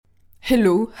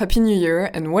Hello, Happy New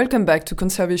Year, and welcome back to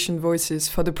Conservation Voices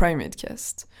for the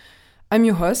PrimateCast. I'm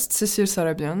your host, Cécile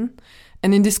Sarabian,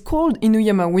 and in this cold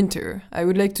Inuyama winter, I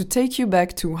would like to take you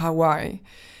back to Hawaii,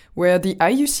 where the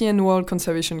IUCN World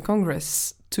Conservation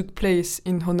Congress took place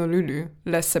in Honolulu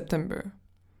last September.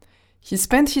 He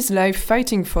spent his life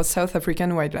fighting for South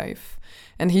African wildlife,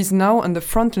 and he's now on the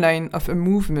front line of a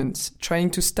movement trying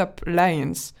to stop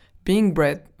lions being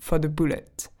bred for the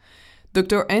bullet.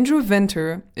 Dr. Andrew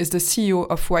Venter is the CEO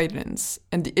of Wildlands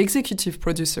and the executive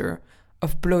producer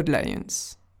of Blood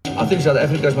Lions. I think South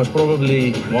Africa is most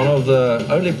probably one of the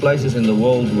only places in the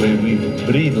world where we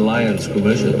breed lions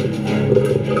commercially.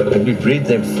 And we breed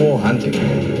them for hunting.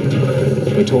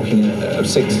 We're talking of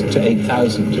 6,000 to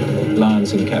 8,000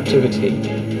 lions in captivity.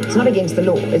 It's not against the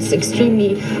law. It's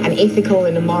extremely unethical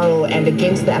and immoral and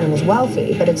against the animal's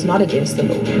welfare, but it's not against the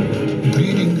law.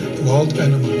 Breeding wild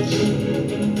animals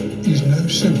is no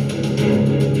sin.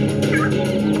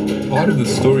 Part of the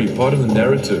story, part of the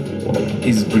narrative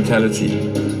is brutality.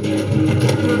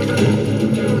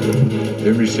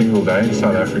 Every single day in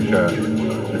South Africa,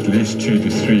 at least 2 to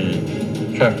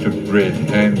 3 captive bred,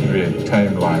 hand-bred,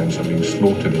 tame lions are being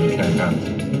slaughtered in canned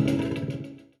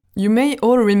hunt. You may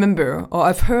all remember or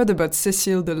have heard about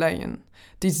Cecil the lion,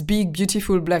 this big,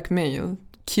 beautiful black male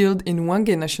killed in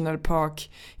Hwange National Park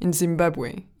in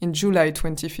Zimbabwe in July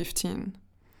 2015.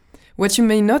 What you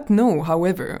may not know,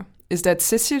 however, is that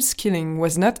Cecil's killing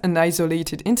was not an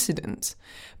isolated incident,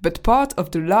 but part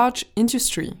of the large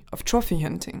industry of trophy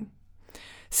hunting.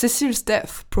 Cecil's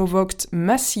death provoked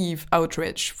massive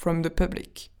outrage from the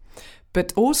public,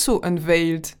 but also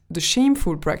unveiled the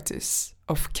shameful practice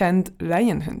of canned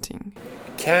lion hunting.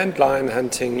 Canned lion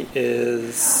hunting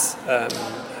is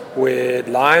where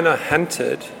lion are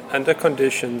hunted under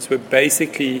conditions where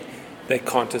basically they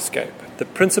can't escape. The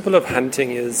principle of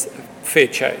hunting is fair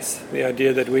chase. The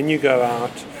idea that when you go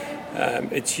out,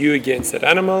 it's you against that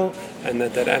animal, and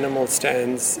that animal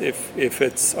stands, if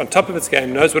it's on top of its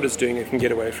game, knows what it's doing, it can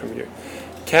get away from you.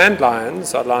 Canned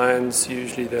lions are lions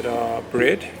usually that are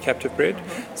bred, captive bred,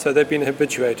 so they've been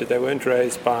habituated. They weren't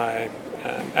raised by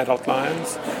adult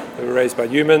lions. They were raised by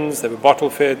humans, they were bottle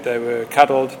fed, they were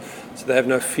cuddled, so they have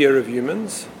no fear of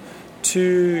humans.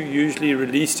 Usually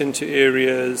released into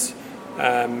areas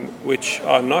which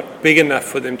are not big enough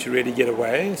for them to really get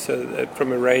away, so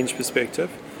from a range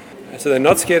perspective. So they're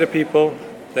not scared of people,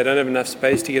 they don't have enough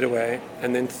space to get away,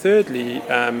 and then thirdly,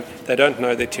 they don't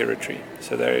know their territory.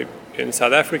 So in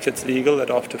South Africa it's legal that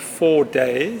after 4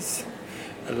 days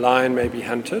a lion may be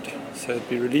hunted, so it'd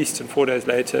be released and 4 days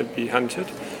later be hunted,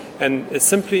 and it's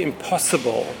simply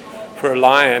impossible for a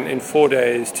lion in 4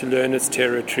 days to learn its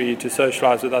territory, to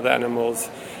socialize with other animals.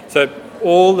 So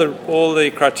all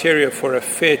the criteria for a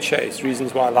fair chase,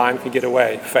 reasons why a lion can get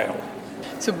away, fail.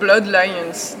 So Blood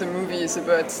Lions, the movie, is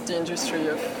about the industry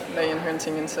of lion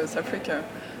hunting in South Africa.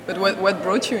 But what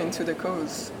brought you into the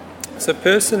cause? So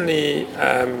personally,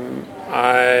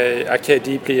 I care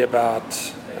deeply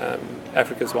about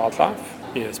Africa's wildlife.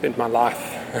 I spent my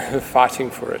life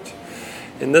fighting for it.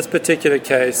 In this particular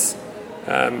case,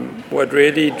 what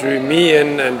really drew me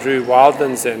in and drew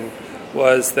Wildlands in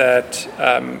was that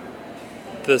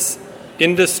this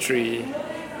industry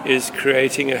is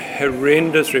creating a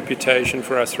horrendous reputation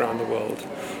for us around the world.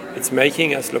 It's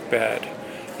making us look bad,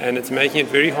 and it's making it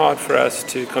very hard for us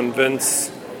to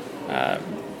convince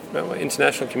the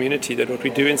international community that what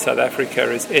we do in South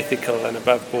Africa is ethical and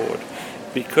above board.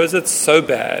 Because it's so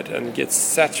bad and gets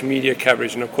such media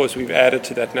coverage, and of course we've added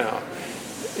to that now,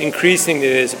 increasingly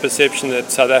there's a perception that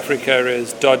South Africa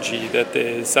is dodgy, that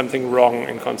there's something wrong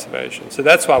in conservation. So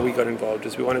that's why we got involved,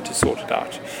 is we wanted to sort it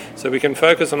out, so we can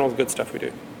focus on all the good stuff we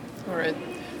do. All right.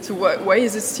 So why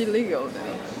is it still legal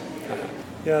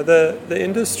then? The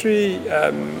industry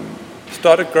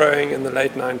started growing in the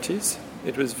late 90s.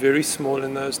 It was very small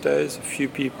in those days, a few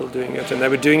people doing it, and they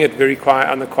were doing it very quiet,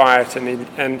 on the quiet,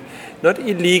 and not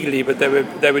illegally, but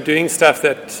they were doing stuff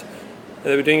that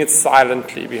they were doing it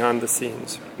silently behind the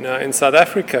scenes. Now, in South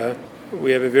Africa,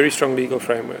 we have a very strong legal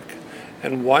framework.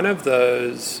 And one of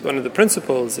the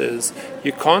principles is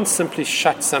you can't simply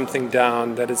shut something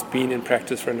down that has been in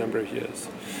practice for a number of years.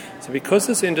 So because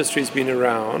this industry has been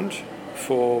around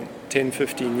for 10,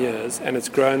 15 years, and it's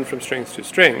grown from strength to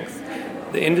strength,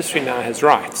 the industry now has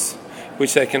rights,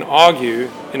 which they can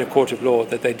argue in a court of law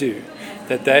that they do,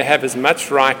 that they have as much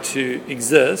right to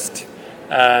exist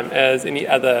as any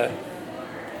other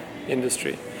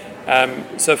industry.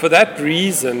 So for that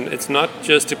reason, it's not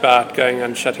just about going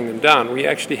and shutting them down. We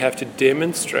actually have to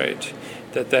demonstrate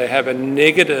that they have a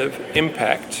negative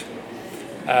impact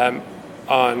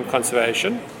on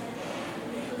conservation,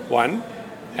 one,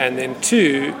 And then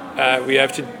two, we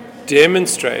have to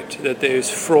demonstrate that there is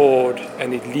fraud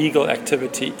and illegal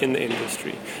activity in the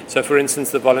industry. So, for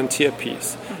instance, the volunteer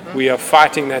piece, we are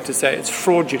fighting that to say it's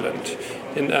fraudulent.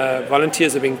 And,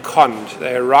 volunteers are being conned.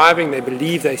 They're arriving, they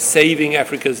believe they're saving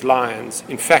Africa's lions.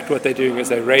 In fact, what they're doing is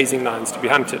they're raising lions to be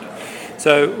hunted.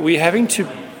 So we're having to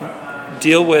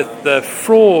deal with the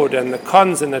fraud and the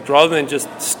cons in that rather than just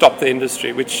stop the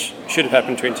industry, which should have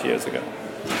happened 20 years ago.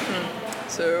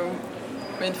 So,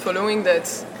 I mean, following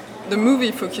that, the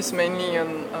movie focuses mainly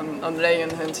on lion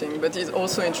hunting, but it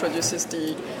also introduces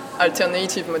the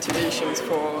alternative motivations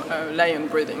for lion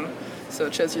breeding,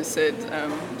 such as you said,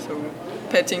 so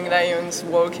petting lions,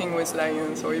 walking with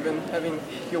lions, or even having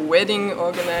your wedding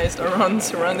organized around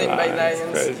surrounded by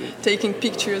lions, taking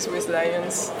pictures with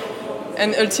lions,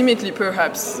 and ultimately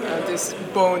perhaps this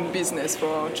bone business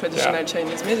for traditional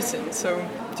Chinese medicine. So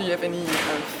do you have any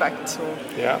facts?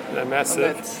 They're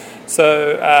massive.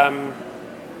 So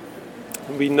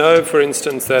we know, for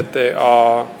instance, that there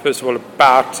are, first of all,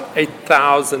 about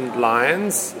 8,000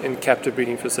 lions in captive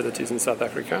breeding facilities in South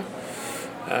Africa.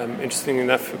 Interestingly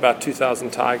enough, about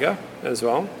 2,000 tiger as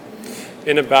well,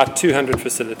 in about 200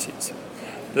 facilities.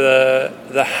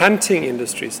 The hunting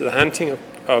industry, so the hunting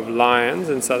of lions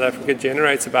in South Africa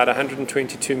generates about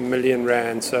 122 million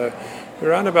rand, so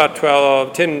around about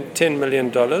 $10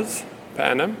 million per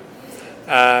annum.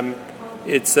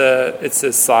 It's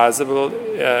a sizable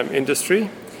industry.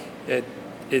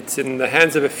 It's in the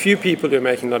hands of a few people who are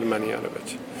making a lot of money out of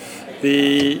it.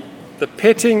 The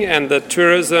petting and the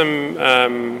tourism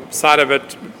side of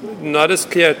it, not as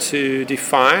clear to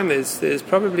define. There's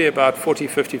probably about 40,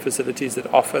 50 facilities that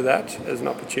offer that as an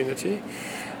opportunity.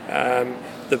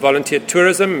 The volunteer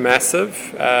tourism,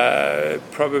 massive,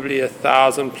 probably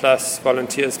 1,000 plus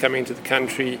volunteers coming into the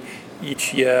country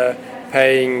each year,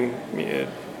 paying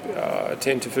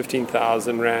 10 to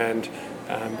 15,000 rand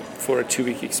for a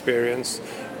 2-week experience.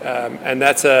 And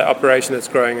that's an operation that's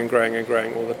growing and growing and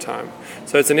growing all the time.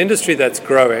 So it's an industry that's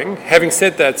growing. Having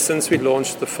said that, since we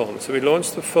launched the film, so we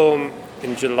launched the film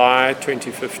in July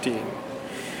 2015.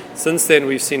 Since then,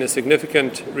 we've seen a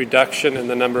significant reduction in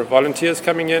the number of volunteers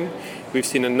coming in. We've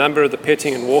seen a number of the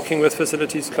petting and walking with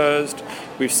facilities closed.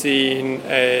 We've seen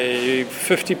a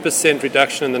 50%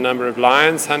 reduction in the number of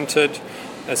lions hunted.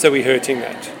 So we're hurting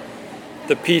that.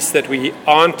 The piece that we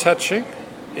aren't touching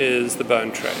is the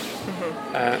bone trade.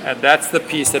 And that's the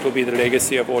piece that will be the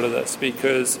legacy of all of this,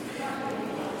 because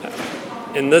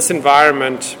in this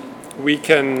environment, we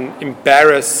can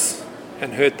embarrass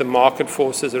and hurt the market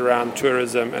forces around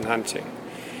tourism and hunting.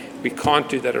 We can't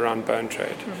do that around bone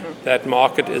trade. That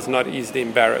market is not easily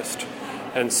embarrassed.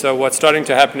 And so what's starting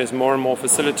to happen is more and more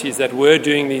facilities that were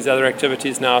doing these other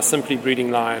activities now are simply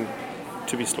breeding lion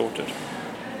to be slaughtered.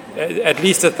 At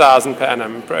least 1,000 per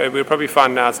annum. We'll probably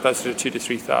find now it's closer to 2,000 to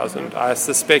 3,000. I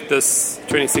suspect this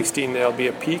 2016 there'll be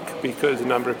a peak because a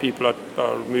number of people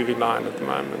are moving lion at the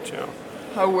moment.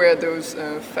 How were those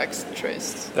facts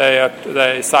traced?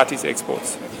 They're CITES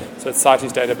exports, so it's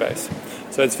CITES database.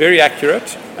 So it's very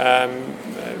accurate.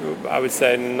 I would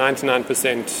say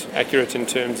 99% accurate in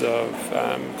terms of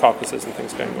carcasses and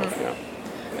things going off.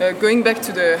 Going back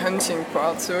to the hunting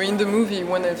part, so in the movie,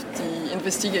 one of the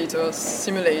investigators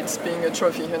simulates being a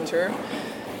trophy hunter,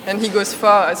 and he goes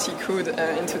far as he could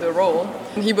into the role.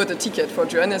 And he bought a ticket for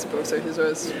Johannesburg, so he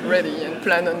was ready and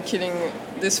planned on killing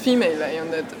this female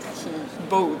lion that he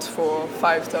bought for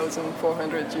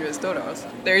 $5,400.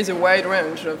 There is a wide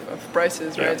range of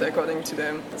prices, right, according to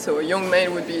them. So a young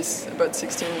male would be about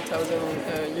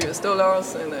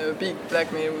 $16,000 and a big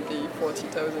black male would be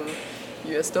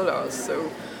 $40,000.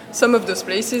 So some of those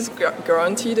places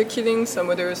guarantee the killing, some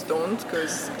others don't,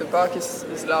 because the park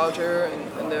is larger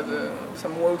and they have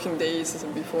some walking days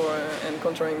before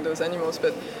encountering those animals.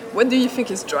 But what do you think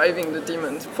is driving the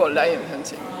demand for lion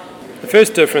hunting? The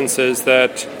first difference is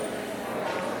that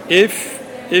if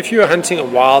you're hunting a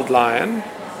wild lion,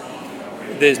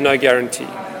 there's no guarantee.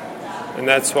 And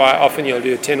that's why often you'll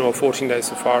do a 10 or 14-day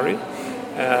safari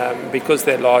because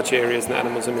they're large areas and the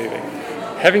animals are moving.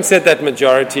 Having said that,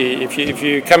 majority, if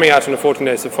you're coming out on a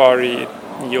 14-day safari,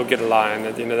 you'll get a lion.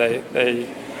 The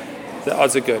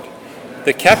odds are good.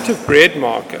 The captive bred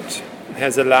market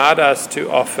has allowed us to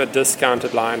offer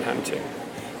discounted lion hunting.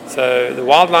 So the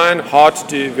wild lion, hard to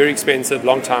do, very expensive,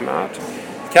 long time out.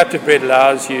 Captive bred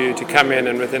allows you to come in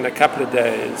and within a couple of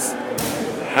days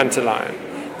hunt a lion.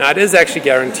 Now it is actually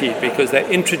guaranteed because they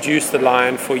introduce the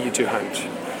lion for you to hunt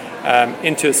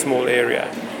into a small area.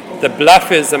 The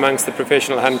bluff is amongst the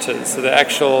professional hunters, so the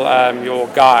actual your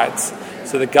guides.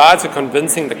 So the guides are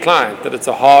convincing the client that it's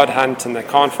a hard hunt and they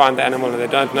can't find the animal and they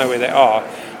don't know where they are.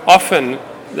 Often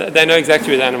they know exactly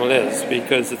where the animal is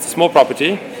because it's a small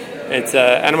property. It's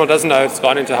animal doesn't know it's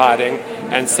gone into hiding,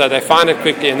 and so they find it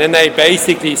quickly, and then they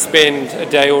basically spend a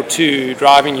day or two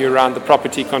driving you around the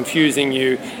property, confusing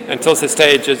you until the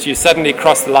stage is you suddenly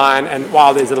cross the line, and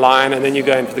while there's a lion, and then you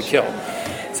go in for the kill.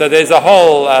 So there's a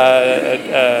whole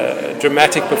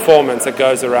dramatic performance that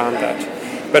goes around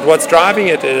that. But what's driving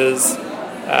it is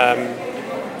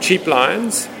cheap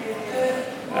lions,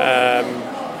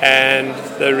 and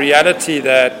the reality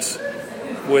that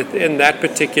within that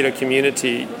particular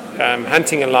community,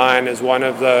 hunting a lion is one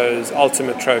of those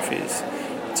ultimate trophies.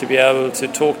 To be able to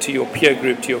talk to your peer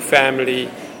group, to your family,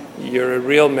 you're a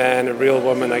real man, a real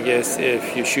woman, I guess,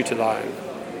 if you shoot a lion.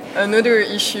 Another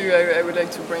issue I would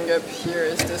like to bring up here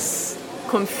is this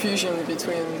confusion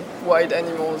between wild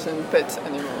animals and pet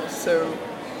animals. So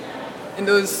in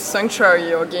those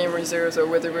sanctuary or game reserves or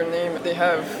whatever name they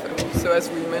have, so as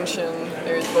we mentioned,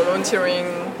 there is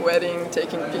volunteering, wedding,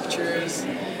 taking pictures,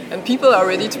 and people are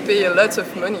ready to pay a lot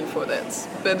of money for that.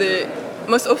 But they,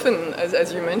 most often,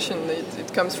 as you mentioned,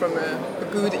 it comes from a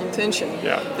good intention.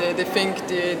 Yeah. They think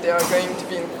they are going to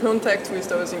be in contact with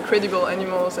those incredible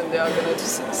animals and they are going to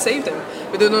save them.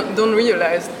 But they don't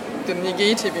realize the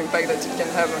negative impact that it can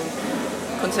have on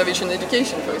conservation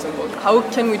education, for example. How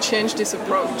can we change this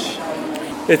approach?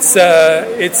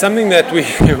 It's something that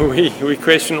we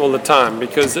question all the time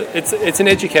because it's an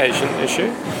education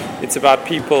issue. It's about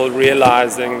people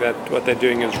realizing that what they're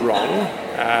doing is wrong,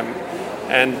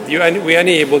 and we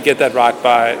only will get that right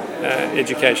by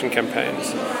education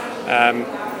campaigns.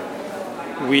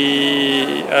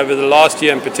 We, over the last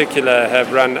year in particular,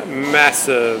 have run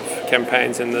massive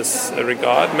campaigns in this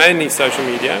regard, mainly social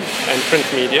media and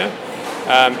print media,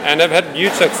 and have had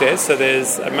huge success, so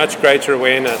there's a much greater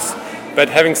awareness. But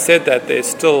having said that, there's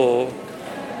still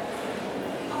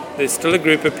a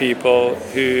group of people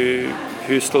who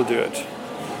still do it,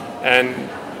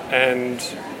 and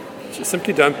just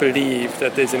simply don't believe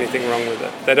that there's anything wrong with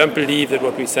it. They don't believe that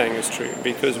what we're saying is true,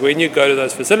 because when you go to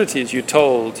those facilities, you're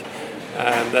told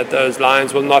that those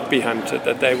lions will not be hunted,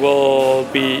 that they will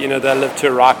be, they'll live to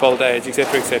a ripe old age,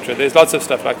 etc., etc. There's lots of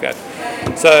stuff like that.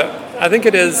 So I think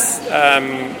it is.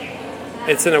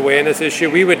 It's an awareness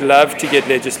issue. We would love to get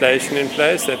legislation in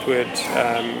place that would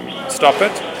stop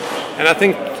it. And I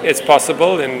think it's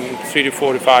possible in 3 to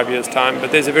 4 to 5 years' time,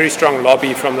 but there's a very strong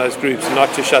lobby from those groups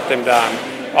not to shut them down,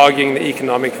 arguing the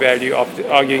economic value,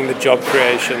 arguing the job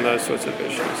creation, those sorts of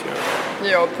issues.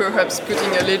 Yeah, or perhaps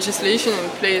putting a legislation in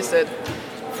place that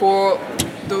for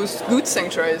those good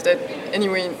sanctuaries that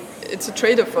anyway it's a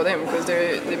trade-off for them because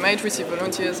they might receive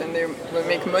volunteers and they will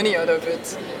make money out of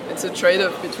it. It's a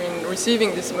trade-off between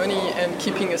receiving this money and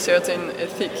keeping a certain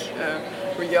ethic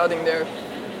regarding their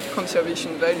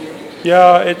conservation value.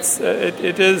 Yeah,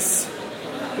 it is,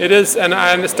 and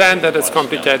I understand that it's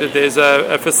complicated. There's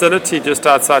a facility just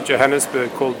outside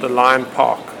Johannesburg called the Lion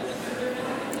Park.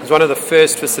 It's one of the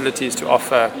first facilities to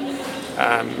offer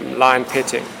lion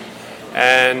petting.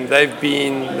 And they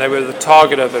were the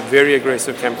target of a very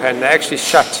aggressive campaign. They actually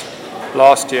shut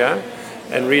last year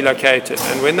and relocated.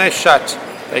 And when they shut,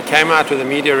 they came out with a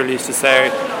media release to say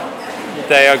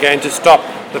they are going to stop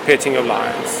the petting of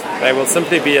lions. They will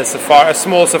simply be a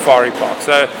small safari park,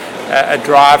 so a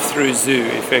drive-through zoo,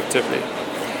 effectively.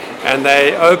 And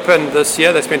they opened this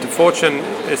year. They spent a fortune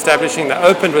establishing. They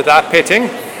opened without petting,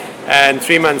 and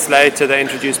 3 months later they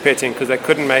introduced petting because they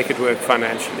couldn't make it work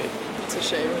financially. It's a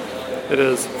shame. It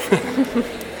is.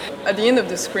 At the end of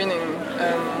the screening,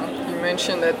 you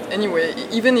mentioned that anyway,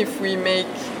 even if we make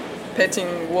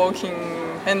petting, walking,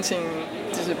 hunting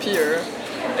disappear,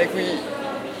 like we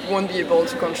won't be able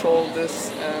to control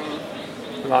this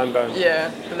lion bone.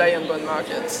 Yeah, the lion bone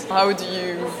market. How do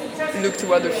you look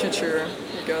toward the future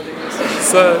regarding this?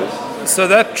 So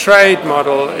that trade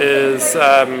model is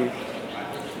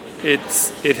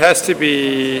it has to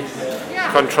be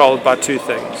controlled by two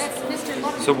things.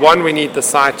 So one, we need the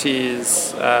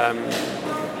CITES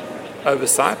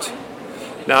oversight.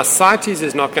 Now, CITES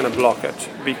is not going to block it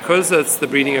because it's the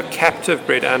breeding of captive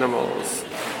bred animals.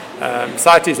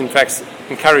 CITES, in fact,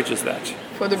 encourages that.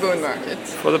 For the bone market.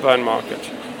 For the bone market.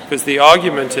 Because the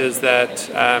argument is that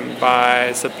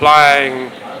by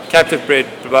supplying captive bred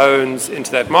bones into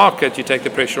that market, you take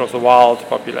the pressure off the wild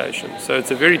population. So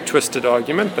it's a very twisted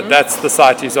argument, but that's the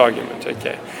CITES argument,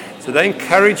 okay. So they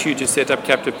encourage you to set up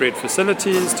captive bred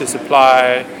facilities to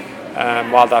supply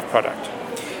wildlife product.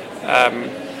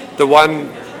 The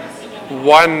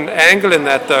one angle in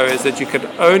that, though, is that you can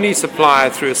only supply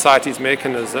through a CITES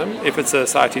mechanism, if it's a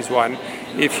CITES 1,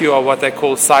 if you are what they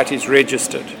call CITES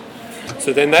registered.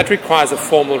 So then that requires a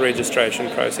formal registration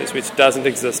process, which doesn't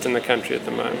exist in the country at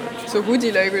the moment. So who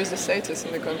delivers the status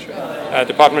in the country?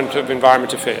 Department of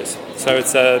Environment Affairs. So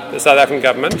it's the South African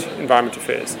government, Environment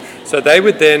Affairs. So they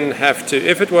would then have to,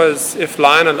 if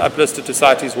Lion are uplisted to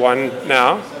CITES 1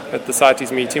 now, at the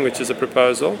CITES meeting, which is a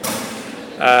proposal,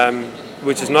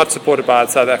 which is not supported by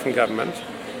the South African government,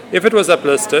 if it was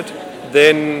uplisted,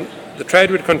 then the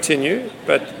trade would continue,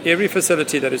 but every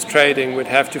facility that is trading would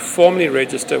have to formally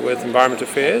register with Environment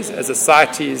Affairs as a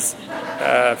CITES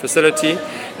facility,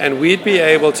 and we'd be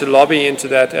able to lobby into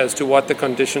that as to what the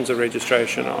conditions of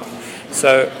registration are.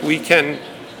 So we can,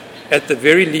 at the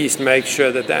very least, make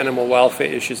sure that the animal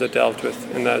welfare issues are dealt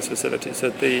with in those facilities, so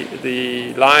that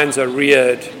the lions are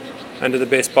reared under the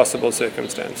best possible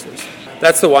circumstances.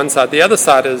 That's the one side. The other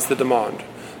side is the demand.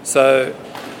 So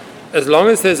as long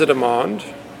as there's a demand,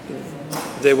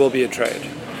 there will be a trade.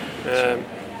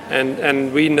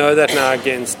 And we know that now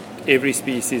against every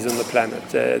species on the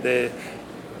planet.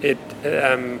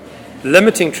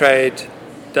 Limiting trade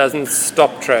doesn't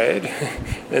stop trade,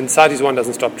 and CITES 1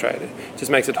 doesn't stop trade. It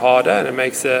just makes it harder, and it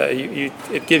makes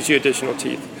it gives you additional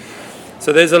teeth.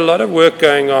 So there's a lot of work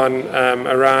going on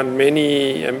around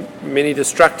many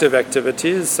destructive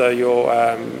activities. So your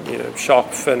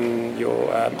shark fin,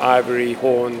 your ivory,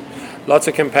 horn. Lots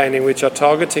of campaigning which are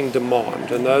targeting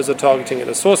demand, and those are targeting at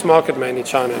a source market, mainly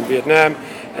China and Vietnam,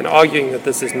 and arguing that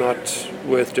this is not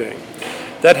worth doing.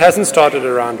 That hasn't started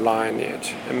around lion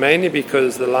yet, and mainly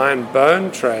because the lion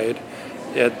bone trade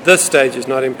at this stage is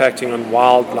not impacting on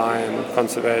wild lion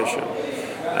conservation.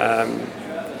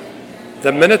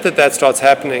 The minute that starts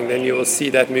happening, then you will see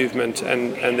that movement,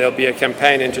 and there'll be a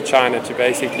campaign into China to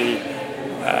basically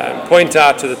point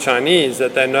out to the Chinese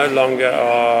that they no longer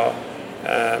are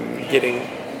getting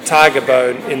tiger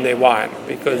bone in their wine,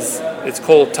 because it's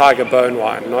called tiger bone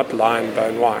wine, not lion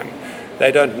bone wine.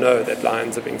 They don't know that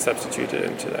lions are being substituted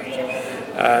into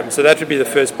that. So that would be the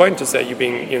first point, to say you're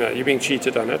being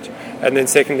cheated on it, and then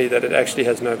secondly that it actually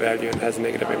has no value and has a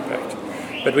negative impact.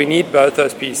 But we need both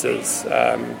those pieces.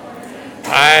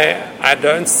 I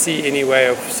don't see any way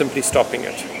of simply stopping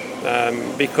it.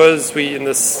 Because we're in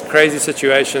this crazy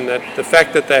situation that the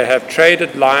fact that they have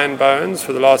traded lion bones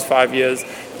for the last 5 years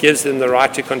gives them the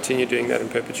right to continue doing that in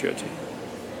perpetuity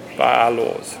by our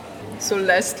laws. So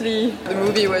lastly, the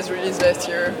movie was released last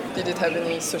year. Did it have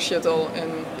any societal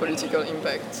and political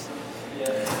impact?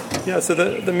 Yeah, so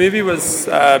the movie was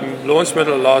launched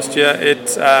middle of last year.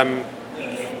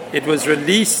 It was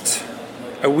released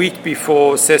a week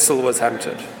before Cecil was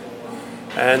hunted.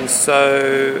 And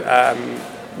so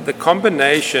the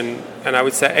combination, and I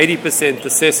would say 80% the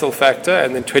Cecil factor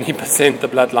and then 20% the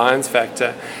Blood Lions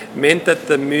factor, meant that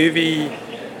the movie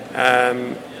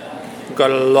got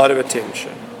a lot of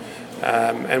attention.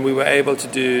 And we were able to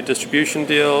do distribution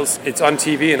deals. It's on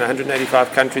TV in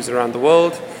 185 countries around the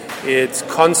world. It's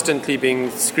constantly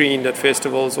being screened at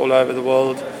festivals all over the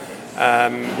world.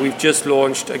 We've just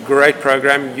launched a great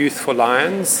program, Youth for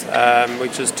Lions,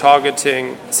 which is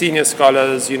targeting senior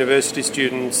scholars, university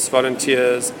students,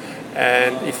 volunteers,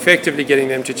 and effectively getting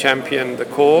them to champion the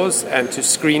cause and to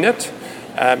screen it,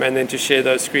 and then to share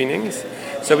those screenings.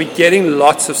 So we're getting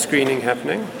lots of screening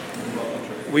happening.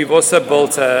 We've also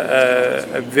built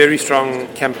a very strong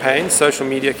campaign, social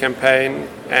media campaign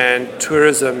and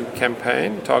tourism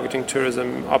campaign, targeting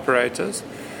tourism operators,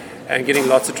 and getting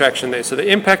lots of traction there. So the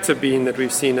impacts have been that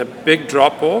we've seen a big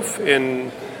drop-off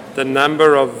in the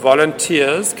number of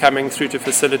volunteers coming through to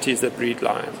facilities that breed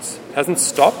lions. It hasn't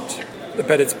stopped,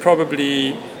 but it's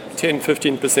probably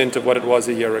 10-15% of what it was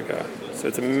a year ago. So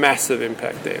it's a massive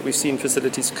impact there. We've seen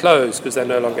facilities close because they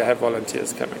no longer have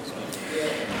volunteers coming.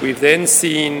 We've then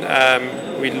seen,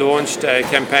 we launched a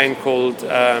campaign called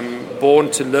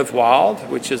Born to Live Wild,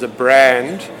 which is a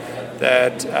brand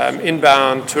that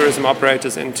inbound tourism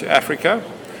operators into Africa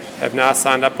have now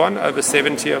signed up on, over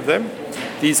 70 of them.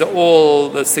 These are all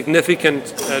the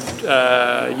significant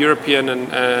European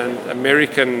and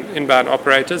American inbound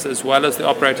operators, as well as the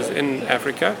operators in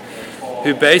Africa,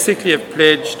 who basically have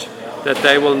pledged that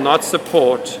they will not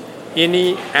support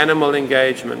any animal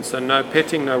engagement. So no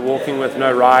petting, no walking with,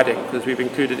 no riding, because we've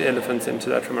included elephants into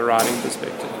that from a riding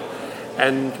perspective.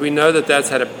 And we know that that's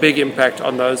had a big impact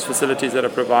on those facilities that are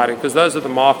providing, because those are the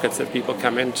markets that people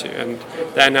come into, and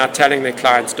they're now telling their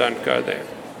clients don't go there.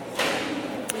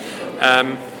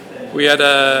 We had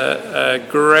a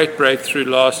great breakthrough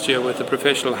last year with the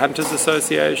Professional Hunters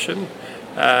Association,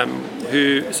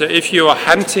 so if you are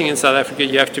hunting in South Africa,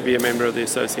 you have to be a member of the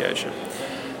association.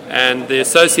 And the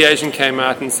association came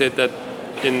out and said that,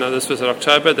 this was in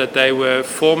October, that they were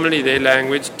formally, their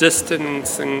language,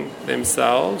 distancing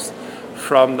themselves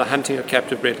from the hunting of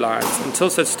captive bred lions until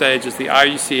such stage as the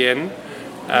IUCN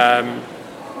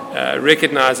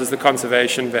recognizes the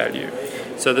conservation value.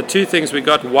 So the two things we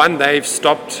got: one, they've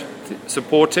stopped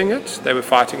supporting it, they were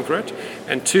fighting for it,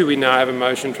 and two, we now have a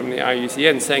motion from the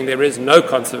IUCN saying there is no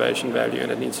conservation value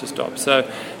and it needs to stop. So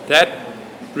that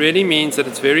really means that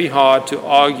it's very hard to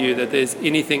argue that there's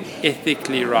anything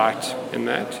ethically right in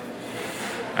that.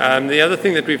 The other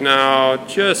thing that we've now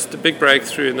just a big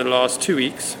breakthrough in the last 2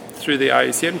 weeks through the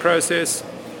IUCN process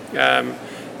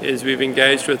is we've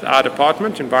engaged with our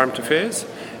department, Environment Affairs,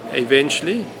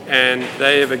 eventually, and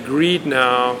they have agreed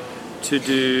now to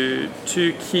do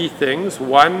two key things.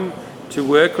 One, to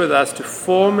work with us to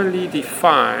formally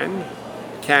define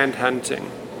canned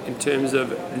hunting in terms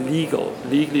of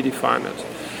legally define it.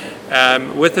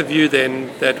 With a view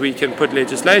then that we can put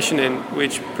legislation in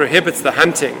which prohibits the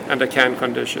hunting under canned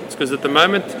conditions. Because at the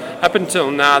moment, up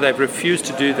until now, they've refused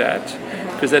to do that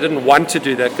because they didn't want to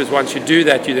do that, because once you do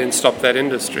that, you then stop that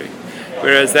industry.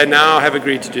 Whereas they now have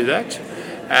agreed to do that.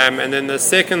 And then the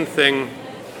second thing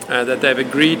that they've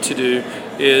agreed to do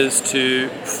is to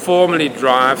formally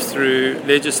drive through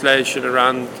legislation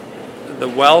around the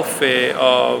welfare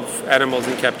of animals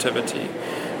in captivity,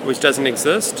 which doesn't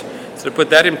exist. So to put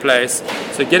that in place,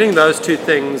 so getting those two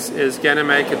things is going to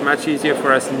make it much easier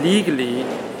for us legally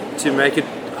to make it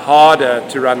harder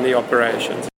to run the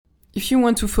operations. If you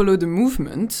want to follow the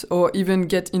movement or even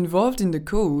get involved in the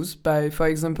cause by, for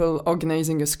example,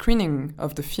 organizing a screening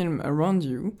of the film around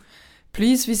you,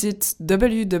 please visit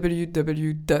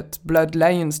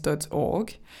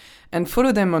www.bloodlions.org and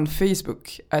follow them on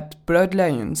Facebook at Blood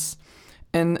Lions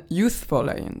and Youth for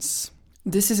Lions.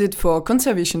 This is it for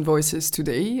Conservation Voices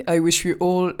today. I wish you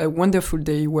all a wonderful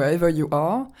day wherever you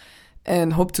are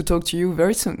and hope to talk to you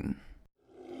very soon.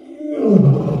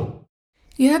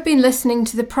 You have been listening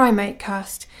to the Primate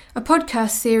Cast, a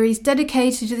podcast series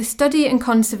dedicated to the study and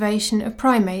conservation of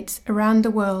primates around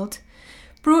the world.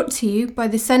 Brought to you by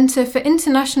the Centre for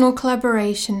International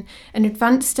Collaboration and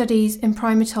Advanced Studies in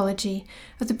Primatology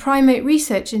of the Primate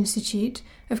Research Institute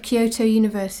of Kyoto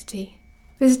University.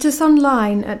 Visit us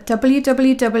online at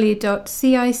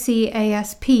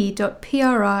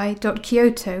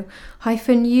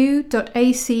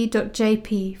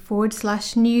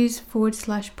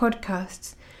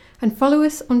and follow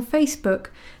us on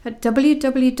Facebook at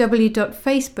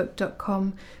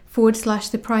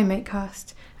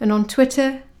www.facebook.com/theprimatecast and on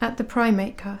Twitter at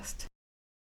theprimatecast.